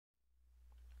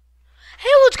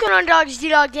going on, dogs?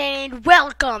 D-Dog Danny, and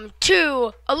welcome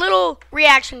to a little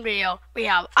reaction video we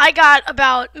have. I got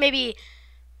about maybe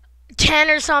 10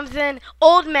 or something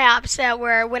old maps that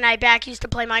were when I back used to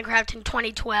play Minecraft in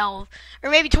 2012 or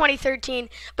maybe 2013,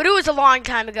 but it was a long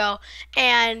time ago.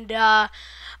 And I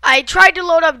tried to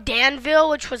load up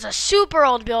Danville, which was a super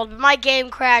old build, but my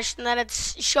game crashed and then it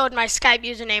showed my Skype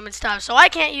username and stuff, so I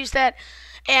can't use that.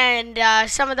 And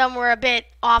some of them were a bit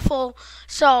awful,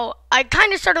 so I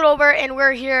kind of started over, and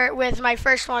we're here with my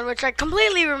first one, which I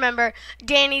completely remember,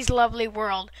 Danny's Lovely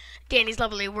World. Danny's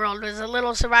Lovely World was a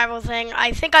little survival thing.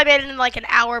 I think I made it in like an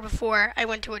hour before I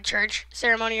went to a church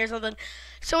ceremony or something.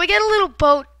 So we get a little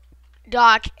boat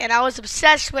dock, and I was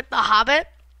obsessed with The Hobbit.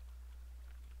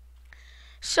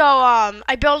 So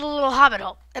I built a little Hobbit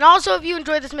hole. And also, if you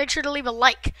enjoyed this, make sure to leave a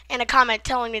like and a comment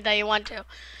telling me that you want to.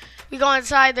 We go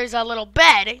inside, there's a little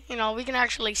bed, you know, we can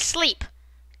actually sleep.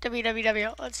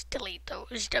 www, let's delete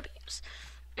those W's.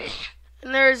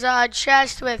 And there's a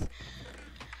chest with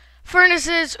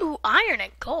furnaces, ooh, iron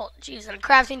and gold, jeez, and a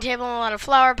crafting table and a lot of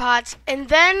flower pots. And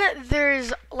then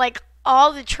there's, like,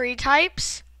 all the tree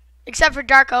types, except for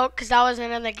dark oak, because that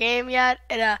wasn't in the game yet,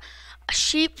 and a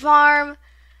sheep farm.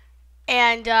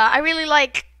 And I really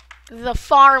like the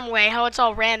farm way, how it's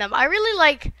all random. I really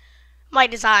like my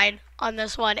design on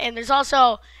this one, and there's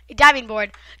also a diving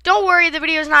board. Don't worry, the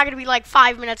video is not going to be like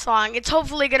 5 minutes long. It's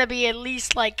hopefully going to be at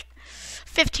least like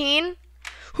 15.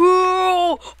 Ooh,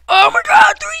 oh my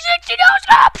god,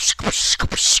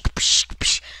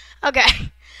 360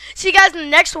 Okay, see you guys in the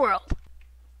next world.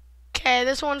 Okay,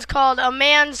 this one's called A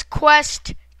Man's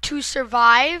Quest to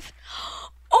Survive.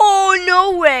 Oh,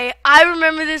 no way. I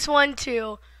remember this one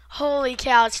too. Holy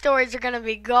cow, stories are going to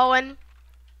be going.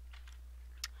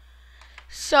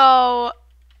 So,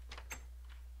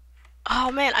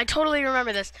 oh man, I totally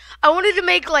remember this. I wanted to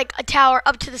make like a tower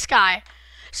up to the sky.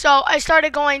 So I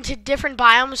started going to different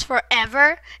biomes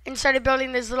forever and started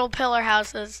building these little pillar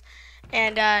houses.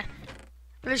 And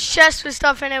there's chests with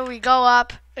stuff in it. We go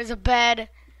up, there's a bed,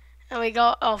 and we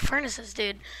go, oh, furnaces,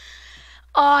 dude.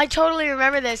 Oh, I totally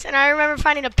remember this. And I remember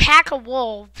finding a pack of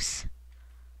wolves.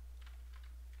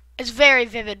 It's very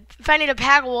vivid. Finding a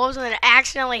pack of wolves and then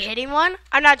accidentally hitting one?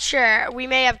 I'm not sure. We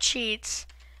may have cheats.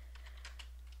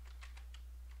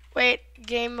 Wait,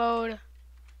 game mode.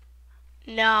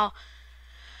 No.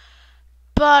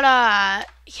 But, yeah,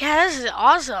 this is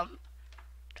awesome.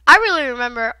 I really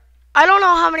remember. I don't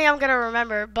know how many I'm going to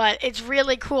remember, but it's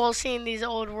really cool seeing these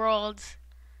old worlds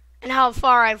and how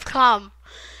far I've come.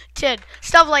 Dude,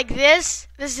 stuff like this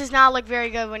does not look very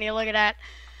good when you look at it.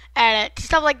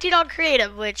 Stuff like D-Dog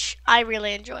Creative, which I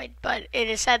really enjoyed, but it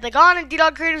is sadly gone in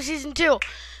D-Dog Creative Season 2.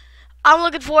 I'm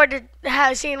looking forward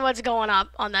to seeing what's going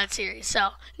up on that series. So,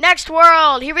 next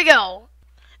world, here we go.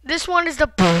 This one is the...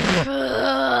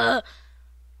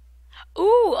 Ooh,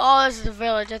 oh, this is the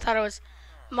village. I thought it was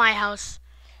my house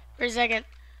for a second.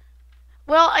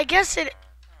 Well, I guess it...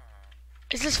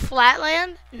 Is this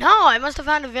flatland? No, I must have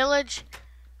found a village.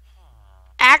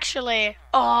 Actually,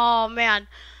 oh, man.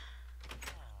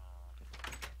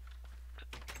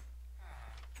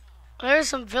 There's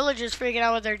some villagers freaking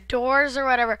out with their doors or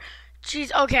whatever.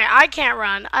 Jeez, okay, I can't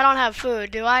run. I don't have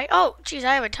food, do I? Oh, jeez,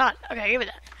 I have a ton. Okay, give me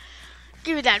that.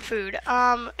 Give me that food.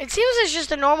 It seems it's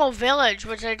just a normal village,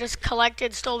 which I just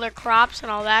collected, stole their crops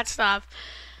and all that stuff.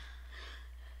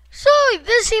 So,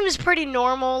 this seems pretty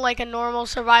normal, like a normal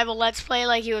survival let's play.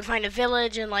 Like, you would find a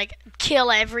village and, like,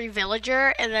 kill every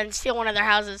villager and then steal one of their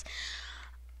houses.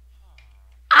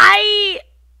 I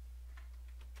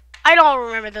don't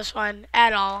remember this one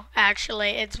at all,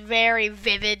 actually. It's very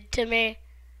vivid to me.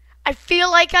 I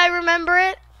feel like I remember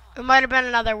it. It might have been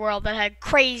another world that had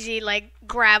crazy, like,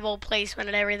 gravel placement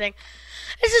and everything.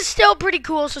 This is still pretty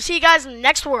cool, so see you guys in the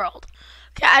next world.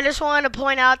 Okay, I just wanted to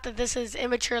point out that this is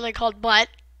immaturely called butt.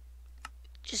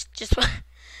 Just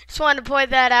wanted to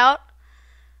point that out.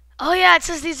 Oh, yeah, it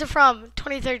says these are from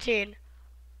 2013.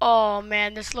 Oh,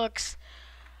 man, this looks...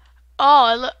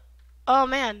 Oh, oh,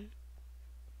 man.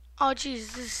 Oh,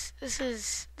 jeez, this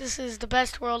is the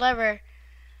best world ever.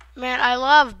 Man, I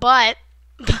love Butt.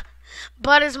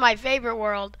 Butt is my favorite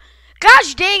world.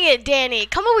 Gosh dang it, Danny.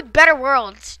 Come up with better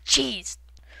worlds. Jeez.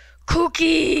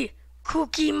 Cookie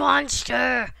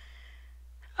monster.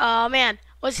 Oh, man.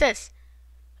 What's this?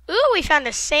 Ooh, we found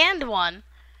a sand one.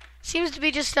 Seems to be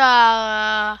just,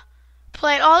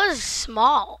 plain. Oh, this is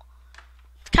small.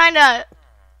 It's kind of...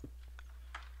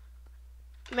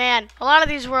 Man, a lot of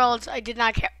these worlds, I did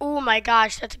not care. Oh my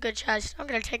gosh, that's a good chest. I'm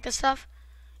going to take this stuff.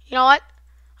 You know what?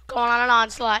 I'm going on an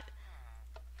onslaught.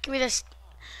 Give me this.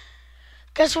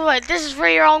 Guess what? This is for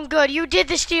your own good. You did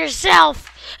this to yourself.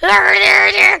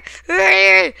 This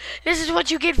is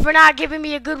what you get for not giving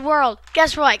me a good world.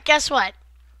 Guess what? Guess what?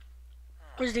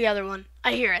 Where's the other one?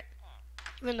 I hear it.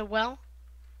 You in the well?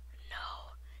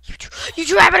 No. You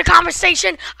two having a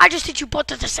conversation? I just hit you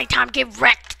both at the same time. Get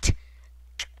wrecked.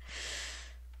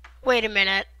 Wait a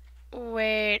minute.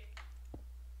 Wait.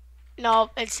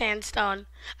 No, it's sandstone.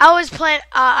 I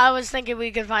was thinking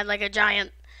we could find like a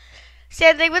giant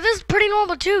sand thing, but this is pretty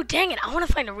normal too. Dang it! I want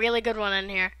to find a really good one in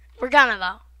here. We're gonna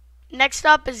though. Next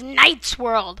up is Knight's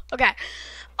World. Okay.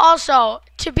 Also,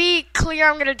 to be clear,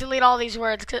 I'm gonna delete all these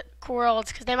worlds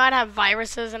because they might have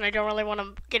viruses, and I don't really want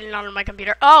them getting onto my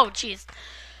computer. Oh, jeez.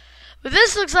 But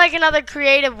this looks like another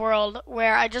creative world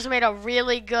where I just made a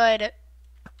really good.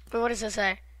 What does it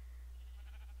say?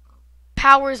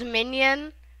 Powers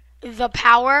minion. The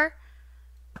power.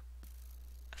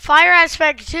 Fire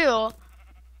aspect 2.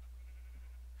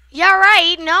 Yeah,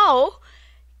 right. No.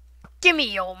 Give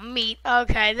me your meat.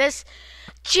 Okay, this.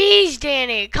 Jeez,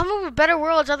 Danny. Come up with better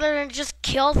worlds other than just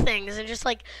kill things and just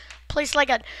like place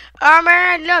like a. Oh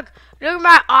man, look at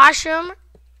my awesome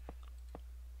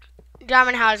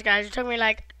diamond house, guys. It took me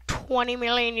like 20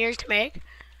 million years to make.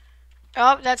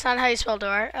 Oh, that's not how you spell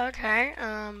door. Okay.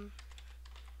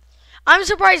 I'm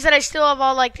surprised that I still have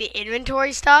all like the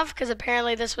inventory stuff because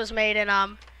apparently this was made in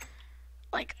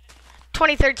like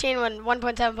 2013 when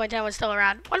 1.7.10 was still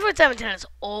around. 1.7.10 is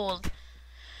old.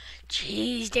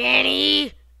 Jeez,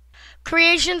 Danny.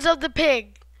 Creations of the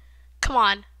pig. Come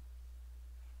on.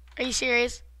 Are you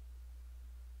serious?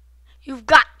 You've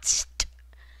got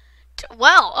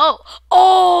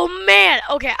oh man.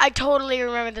 Okay, I totally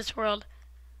remember this world.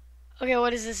 Okay,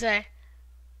 what does this say?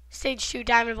 Stage 2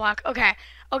 diamond block. Okay.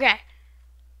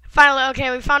 Finally, okay,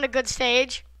 we found a good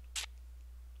stage.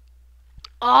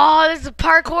 Oh, this is a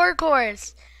parkour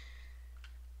course.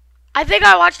 I think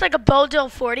I watched like a Bodil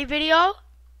 40 video,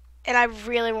 and I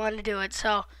really wanted to do it.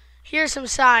 So, here's some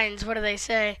signs. What do they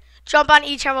say? Jump on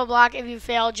each emerald block. If you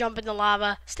fail, jump in the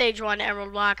lava. Stage 1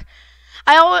 emerald block.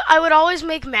 I would always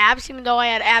make maps, even though I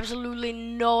had absolutely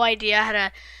no idea how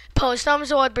to post them,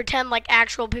 so I'd pretend like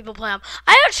actual people play them.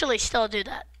 I actually still do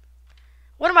that.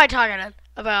 What am I talking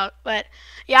about? But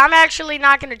yeah, I'm actually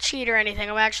not going to cheat or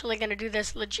anything. I'm actually going to do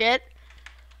this legit.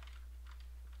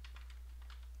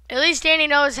 At least Danny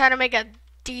knows how to make a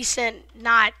decent,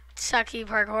 not sucky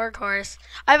parkour course.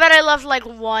 I bet I left like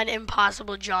one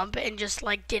impossible jump and just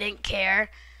like didn't care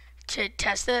to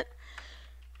test it.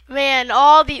 Man,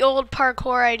 all the old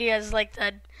parkour ideas like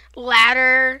the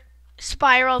ladder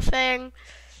spiral thing.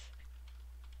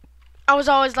 I was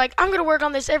always like, I'm going to work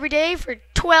on this every day for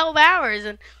 12 hours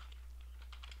and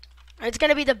it's going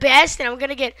to be the best and I'm going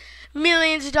to get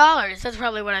millions of dollars. That's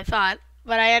probably what I thought.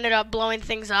 But I ended up blowing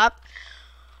things up.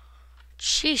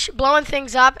 Sheesh, blowing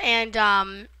things up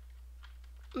and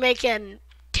making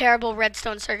terrible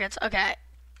redstone circuits. Okay.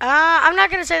 I'm not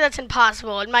going to say that's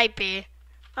impossible. It might be.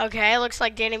 Okay, looks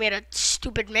like Danny made a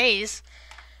stupid maze.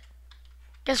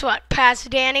 Guess what? Past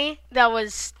Danny, that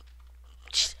was,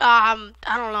 I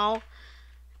don't know,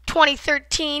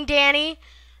 2013 Danny.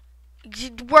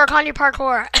 Work on your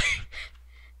parkour.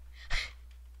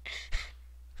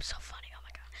 So funny, oh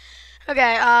my god.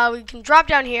 Okay, we can drop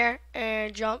down here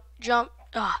and jump.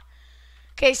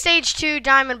 Okay, stage 2,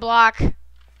 diamond block.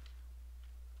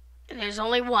 There's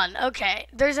only one. Okay,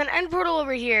 there's an end portal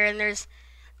over here and there's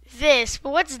this,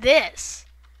 but what's this?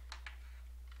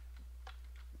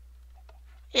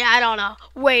 Yeah, I don't know.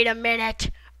 Wait a minute.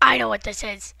 I know what this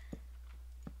is.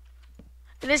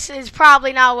 This is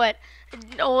probably not what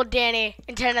old Danny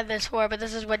intended this for, but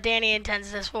this is what Danny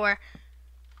intends this for.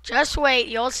 Just wait,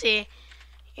 you'll see.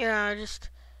 You know, just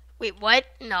wait, what?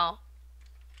 No.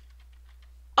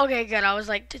 Okay, good. I was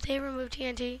like, did they remove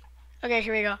TNT? Okay,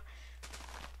 here we go.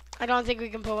 I don't think we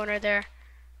can put one right there.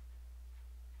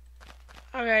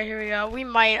 Okay, here we go. We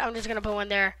might. I'm just gonna put one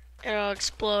there. It'll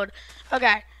explode.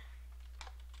 Okay.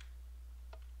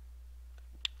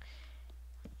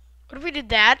 What if we did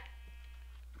that?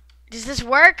 Does this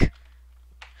work?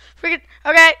 Freaking.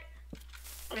 Okay.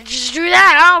 Just do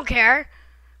that. I don't care.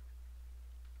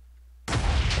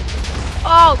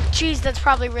 Oh, jeez, that's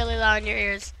probably really loud in your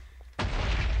ears.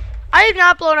 I have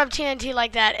not blown up TNT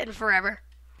like that in forever.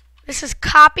 This is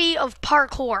copy of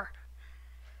parkour.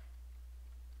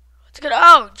 Let's go.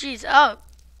 Oh, jeez. Oh,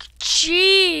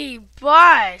 gee,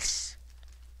 bus.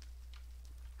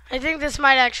 I think this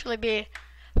might actually be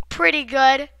pretty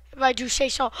good if I do say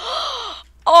so.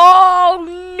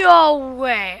 Oh, no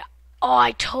way. Oh,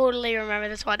 I totally remember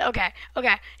this one. Okay.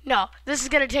 No, this is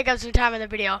going to take up some time in the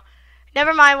video.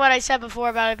 Never mind what I said before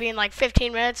about it being like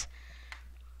 15 minutes.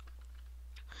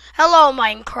 Hello,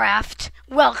 Minecraft.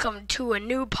 Welcome to a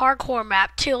new parkour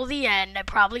map till the end. I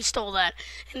probably stole that.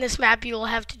 In this map, you will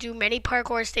have to do many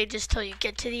parkour stages till you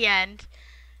get to the end.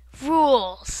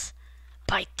 Rules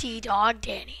by D-Dog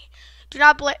Danny. Do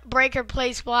not break or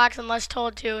place blocks unless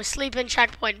told to. Sleep in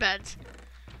checkpoint beds.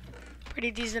 Pretty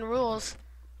decent rules.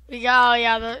 We got, oh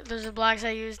yeah, those are blocks I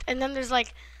used. And then there's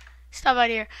like stuff out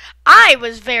here. I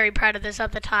was very proud of this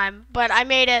at the time, but I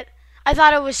made it. I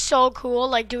thought it was so cool,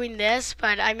 like doing this,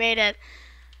 but I made it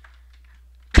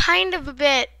kind of a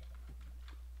bit,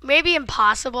 maybe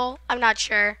impossible. I'm not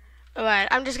sure. But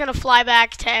I'm just going to fly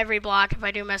back to every block if I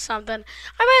do miss something.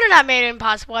 I might have not made it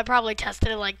impossible. I probably tested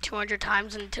it like 200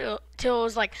 times until it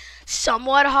was like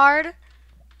somewhat hard.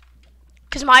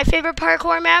 Because my favorite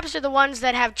parkour maps are the ones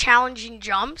that have challenging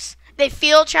jumps. They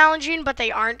feel challenging, but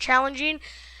they aren't challenging.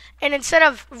 And instead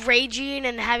of raging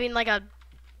and having like a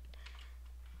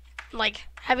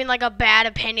bad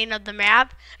opinion of the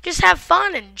map, just have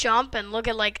fun and jump and look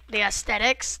at like the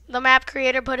aesthetics the map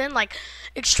creator put in, like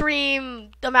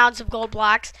extreme amounts of gold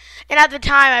blocks. And at the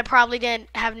time I probably didn't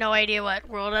have no idea what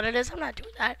world that it is. I'm not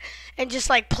doing that. And just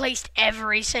like placed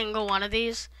every single one of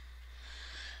these.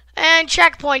 And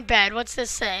checkpoint bed. What's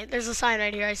this say? There's a sign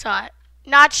right here. I saw it.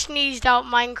 Not sneezed out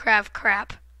Minecraft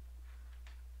crap.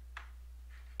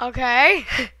 Okay.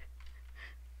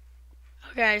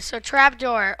 Okay, so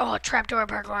trapdoor. Oh, trapdoor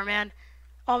parkour, man.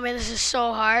 Oh man, this is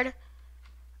so hard.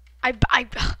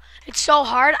 It's so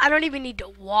hard. I don't even need to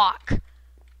walk.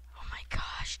 Oh my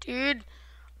gosh, dude.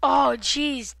 Oh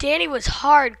jeez, Danny was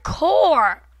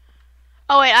hardcore.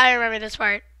 Oh wait, I remember this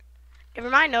part. Never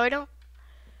mind. No, I don't.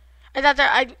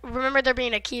 I remember there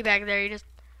being a key back there. You just.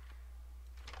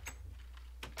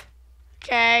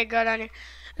 Okay, go down here.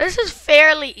 This is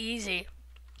fairly easy.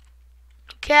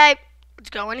 Okay, let's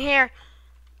go in here.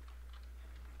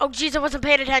 Oh, jeez, I wasn't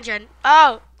paying attention.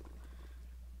 Oh.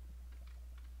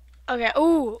 Okay,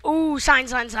 ooh,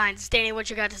 signs. Danny,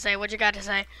 what you got to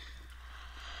say?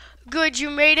 Good, you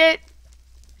made it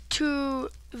to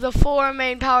the 4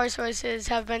 main power sources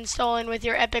have been stolen with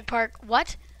your epic park.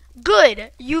 What?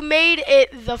 Good, you made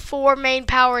it. The 4 main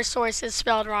power sources,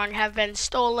 spelled wrong, have been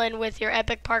stolen with your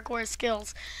epic parkour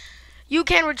skills. You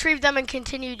can retrieve them and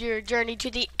continue your journey to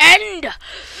the end!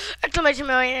 Exclamation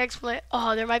point,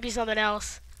 oh, there might be something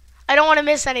else. I don't want to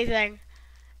miss anything.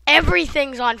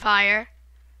 Everything's on fire.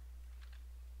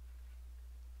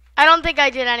 I don't think I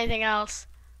did anything else.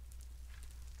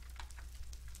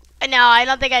 No, I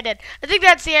don't think I did. I think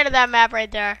that's the end of that map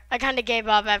right there. I kind of gave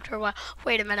up after a while.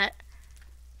 Wait a minute.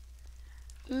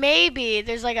 Maybe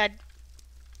there's like a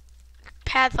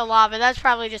path of lava. That's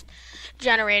probably just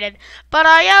generated. But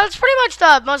yeah, that's pretty much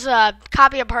the most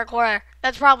copy of parkour.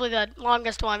 That's probably the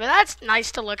longest one, but that's nice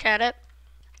to look at it.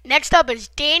 Next up is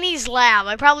Danny's Lab.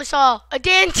 I probably saw a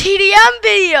Dan TDM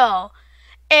video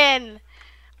and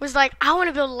was like, I want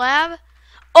to build a lab.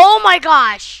 Oh my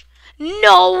gosh.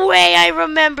 No way I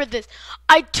remember this.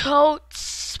 I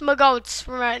totes my goats.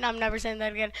 I'm never saying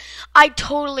that again. I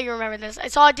totally remember this. I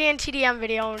saw a Dan TDM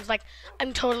video and was like,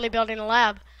 I'm totally building a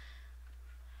lab.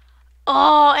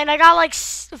 Oh, and I got like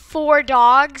 4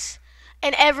 dogs,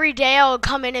 and every day I would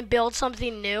come in and build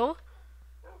something new.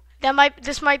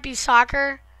 This might be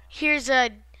soccer. Here's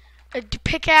a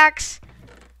pickaxe,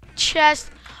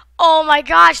 chest. Oh my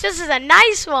gosh, this is a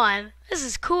nice one. This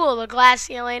is cool, the glass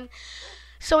ceiling.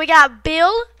 So we got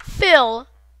Bill, Phil,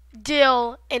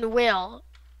 Dill, and Will.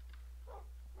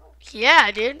 Yeah,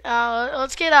 dude.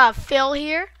 Let's get Phil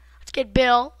here. Let's get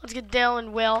Bill. Let's get Dill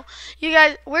and Will. You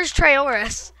guys, where's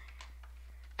Treoris?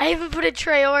 I even put a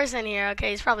Treoris in here. Okay,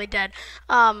 he's probably dead.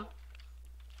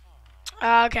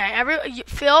 Okay,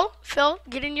 Phil,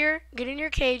 get in your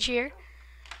cage here.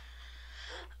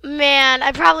 Man,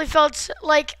 I probably felt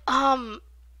like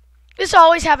this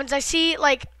always happens. I see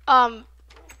like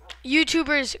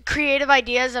YouTubers' creative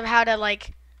ideas of how to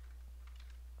like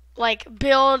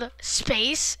build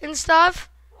space and stuff.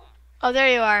 Oh,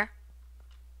 there you are.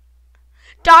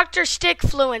 Dr. Stick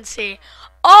Fluency.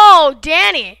 Oh,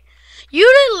 Danny. You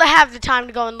didn't have the time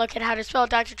to go and look at how to spell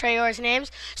Dr. Treoris'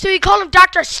 names, so you called him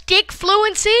Dr. Stick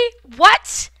Fluency?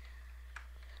 What?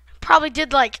 Probably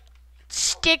did like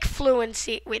stick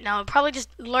fluency. Wait, no, probably just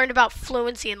learned about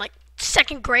fluency in like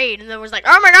 2nd grade and then was like,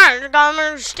 oh my god,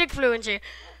 I'm stick fluency.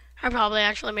 I probably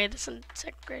actually made this in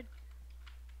 2nd grade.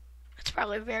 That's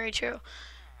probably very true.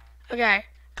 Okay,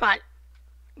 come on.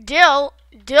 Dill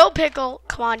pickle,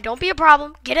 come on, don't be a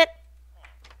problem. Get it?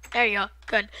 There you go,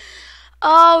 good.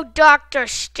 Oh, Dr.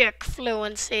 Stick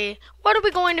Fluency. What are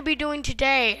we going to be doing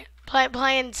today?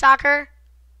 Playing soccer?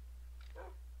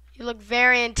 You look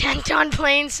very intent on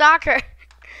playing soccer.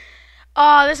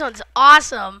 Oh, this one's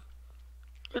awesome.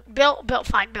 Bill,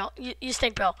 fine, Bill. You stay,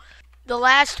 Bill. The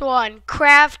last one,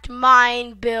 craft,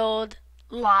 mine, build,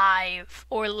 live,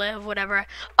 or live, whatever.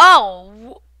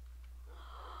 Oh!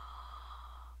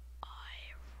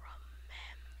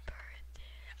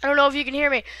 I don't know if you can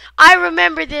hear me. I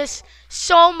remember this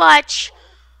so much.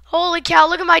 Holy cow,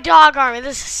 look at my dog army.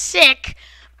 This is sick.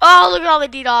 Oh, look at all the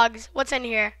D-dogs. What's in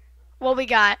here? What we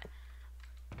got?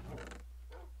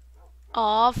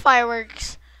 Oh,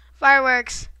 fireworks.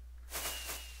 Fireworks.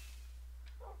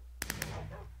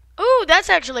 Ooh, that's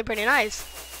actually pretty nice.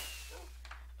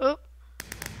 Ooh.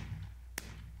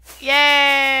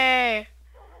 Yay!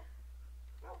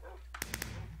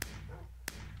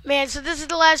 Man, so this is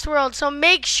the last world, so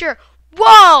make sure...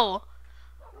 Whoa!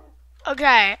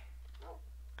 Okay.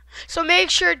 So make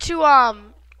sure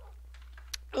to,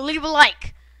 leave a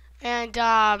like. And,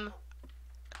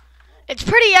 it's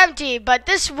pretty empty, but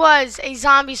this was a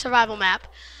zombie survival map.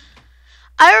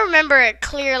 I remember it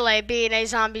clearly being a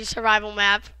zombie survival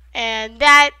map. And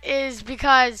that is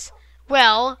because,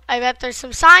 well, I bet there's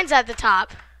some signs at the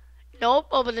top. Nope.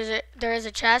 Oh, but there is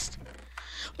a chest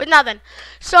with nothing.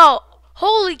 So,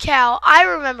 holy cow, I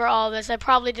remember all this. I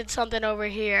probably did something over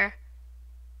here.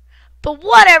 But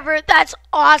whatever, that's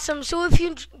awesome. So if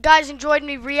you guys enjoyed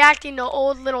me reacting to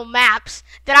old little maps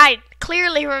that I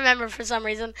clearly remember for some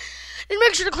reason, then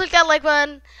make sure to click that like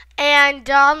button and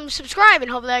subscribe.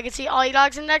 And hopefully I can see all you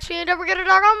dogs in the next video. Don't forget to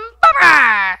dog on.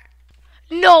 Bye-bye.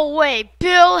 No way.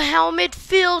 Bill, helmet,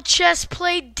 Phil, chest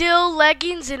plate, Dill,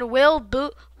 leggings, and Will,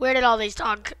 boot. Where did all these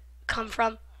dogs come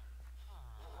from?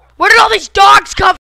 Where did all these dogs come from?